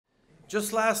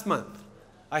Just last month,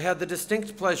 I had the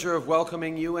distinct pleasure of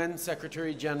welcoming UN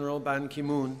Secretary General Ban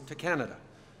Ki-moon to Canada.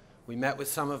 We met with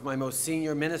some of my most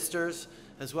senior ministers,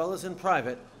 as well as in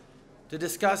private, to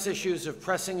discuss issues of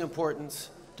pressing importance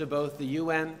to both the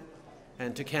UN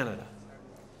and to Canada.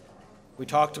 We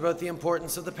talked about the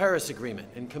importance of the Paris Agreement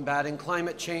in combating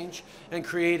climate change and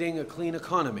creating a clean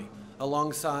economy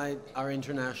alongside our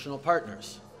international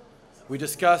partners. We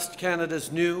discussed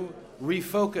Canada's new,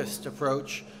 refocused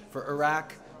approach for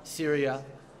Iraq, Syria,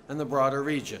 and the broader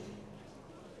region.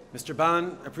 Mr.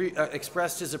 Ban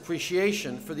expressed his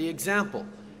appreciation for the example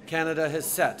Canada has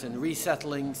set in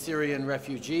resettling Syrian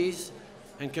refugees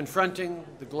and confronting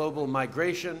the global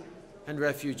migration and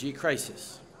refugee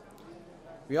crisis.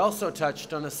 We also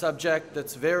touched on a subject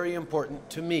that's very important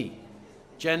to me,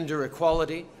 gender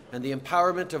equality and the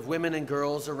empowerment of women and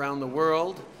girls around the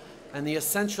world, and the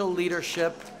essential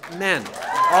leadership men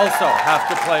also have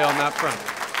to play on that front.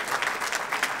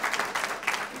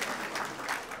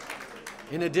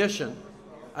 In addition,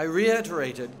 I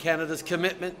reiterated Canada's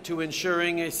commitment to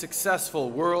ensuring a successful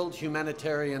World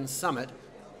Humanitarian Summit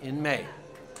in May.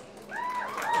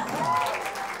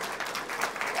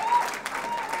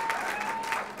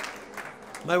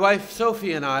 My wife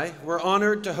Sophie and I were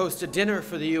honored to host a dinner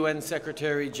for the UN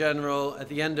Secretary General at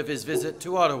the end of his visit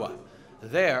to Ottawa.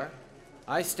 There,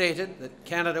 I stated that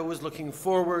Canada was looking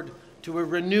forward to a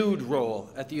renewed role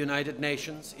at the United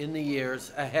Nations in the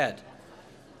years ahead.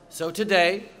 So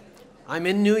today, I'm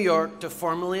in New York to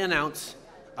formally announce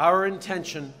our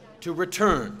intention to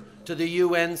return to the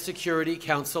UN Security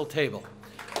Council table.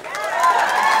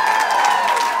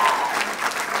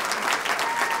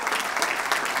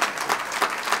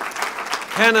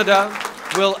 Canada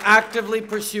will actively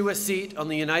pursue a seat on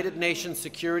the United Nations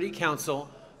Security Council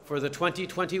for the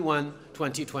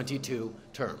 2021-2022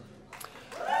 term.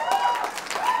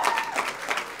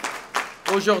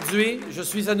 Aujourd'hui, je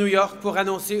suis à New York pour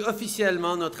annoncer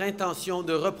officiellement notre intention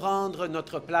de reprendre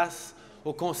notre place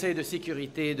au Conseil de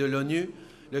sécurité de l'ONU.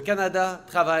 Le Canada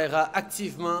travaillera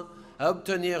activement à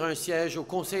obtenir un siège au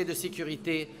Conseil de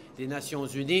sécurité des Nations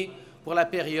unies pour la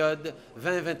période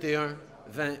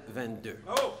 2021-2022.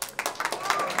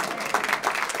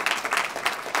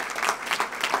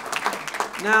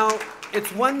 Now,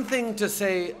 it's one thing to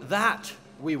say that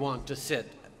we want to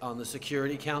sit on the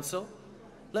Security Council.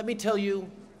 Let me tell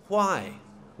you why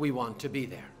we want to be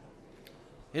there.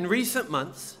 In recent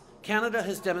months, Canada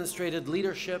has demonstrated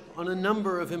leadership on a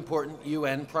number of important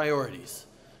UN priorities.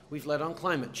 We've led on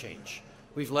climate change,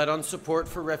 we've led on support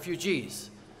for refugees,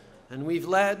 and we've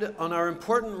led on our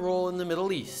important role in the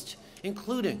Middle East,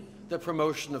 including the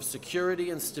promotion of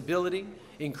security and stability,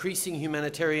 increasing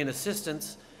humanitarian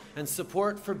assistance, and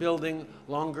support for building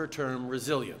longer-term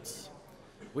resilience.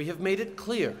 We have made it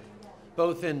clear,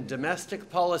 both in domestic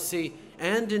policy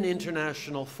and in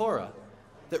international fora,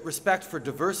 that respect for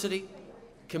diversity,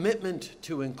 commitment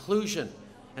to inclusion,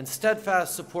 and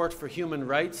steadfast support for human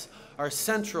rights are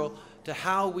central to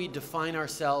how we define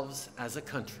ourselves as a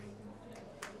country.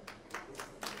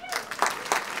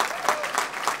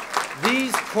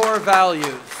 These core values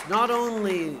not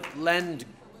only lend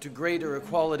to greater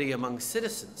equality among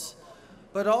citizens,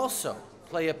 but also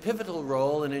play a pivotal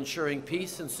role in ensuring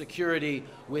peace and security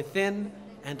within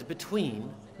and between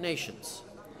nations.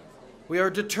 We are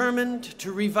determined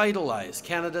to revitalize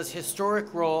Canada's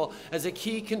historic role as a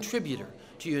key contributor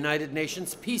to United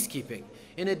Nations peacekeeping,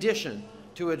 in addition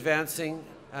to advancing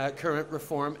current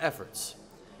reform efforts.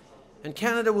 And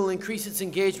Canada will increase its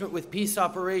engagement with peace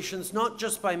operations not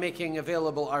just by making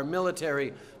available our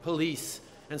military, police,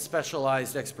 and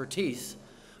specialized expertise,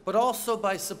 but also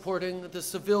by supporting the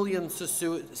civilian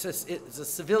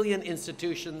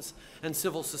institutions and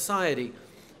civil society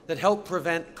that help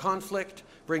prevent conflict,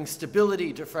 bring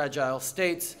stability to fragile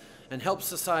states, and help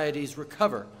societies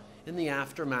recover in the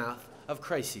aftermath of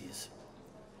crises.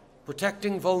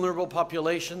 Protecting vulnerable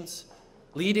populations,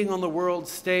 leading on the world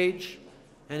stage,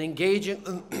 and engaging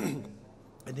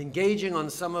on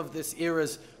some of this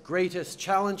era's greatest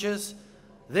challenges,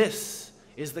 this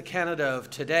is the Canada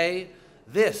of today.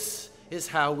 This is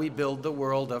how we build the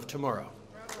world of tomorrow.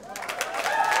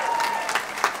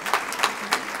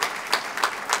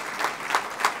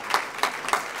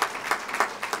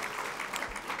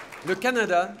 Le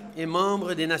Canada est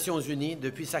membre des Nations unies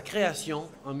depuis sa création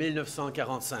en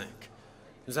 1945.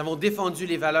 Nous avons défendu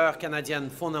les valeurs canadiennes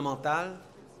fondamentales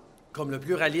comme le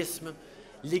pluralisme,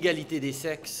 l'égalité des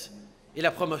sexes et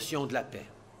la promotion de la paix.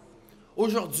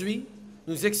 Aujourd'hui,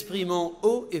 nous exprimons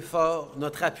haut et fort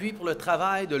notre appui pour le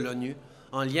travail de l'ONU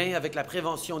en lien avec la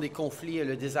prévention des conflits et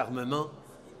le désarmement,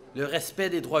 le respect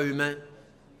des droits humains,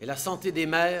 et la santé des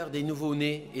mères, des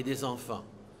nouveau-nés et des enfants.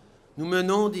 Nous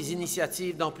menons des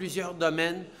initiatives dans plusieurs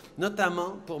domaines,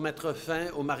 notamment pour mettre fin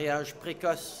au mariage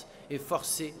précoce et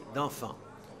forcé d'enfants.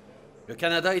 Le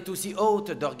Canada est aussi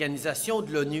hôte d'organisations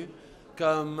de l'ONU,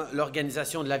 comme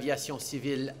l'Organisation de l'aviation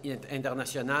civile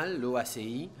internationale,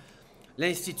 l'OACI,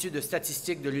 l'Institut de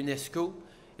statistique de l'UNESCO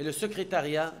et le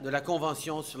secrétariat de la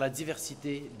Convention sur la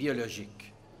diversité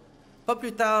biologique. Pas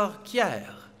plus tard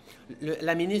qu'hier,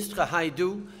 la ministre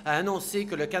Haidoo a annoncé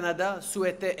que le Canada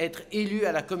souhaitait être élu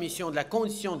à la Commission de la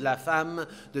condition de la femme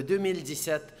de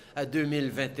 2017 à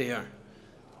 2021.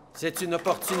 C'est une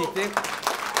opportunité.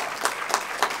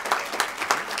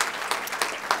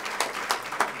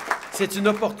 C'est une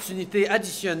opportunité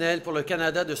additionnelle pour le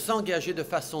Canada de s'engager de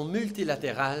façon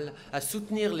multilatérale à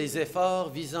soutenir les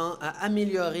efforts visant à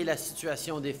améliorer la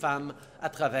situation des femmes à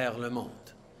travers le monde.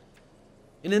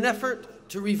 In an effort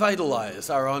to revitalize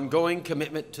our ongoing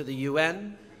commitment to the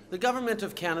UN, the Government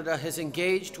of Canada has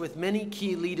engaged with many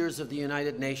key leaders of the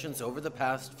United Nations over the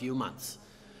past few months.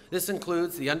 This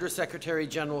includes the Undersecretary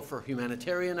General for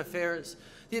Humanitarian Affairs,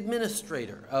 the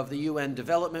Administrator of the UN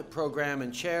Development Program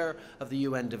and Chair of the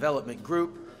UN Development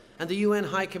Group, and the UN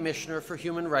High Commissioner for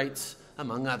Human Rights,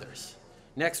 among others.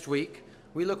 Next week,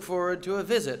 we look forward to a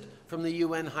visit from the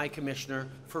UN High Commissioner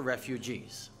for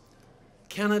Refugees.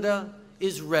 Canada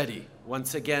is ready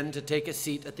once again to take a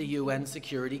seat at the UN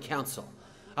Security Council.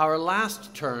 Our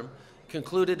last term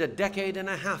concluded a decade and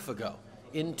a half ago,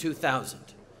 in 2000.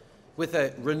 With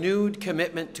a renewed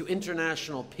commitment to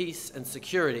international peace and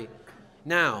security,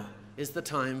 now is the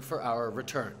time for our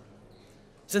return.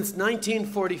 Since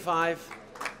 1945,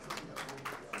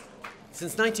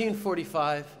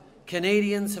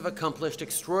 Canadians have accomplished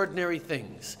extraordinary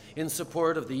things in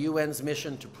support of the UN's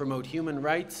mission to promote human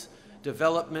rights,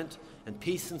 development, and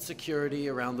peace and security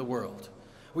around the world.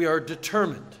 We are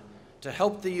determined to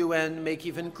help the UN make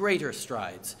even greater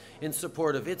strides in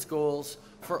support of its goals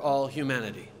for all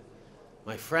humanity.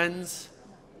 My friends,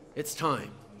 it's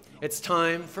time. It's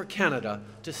time for Canada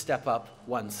to step up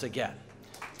once again.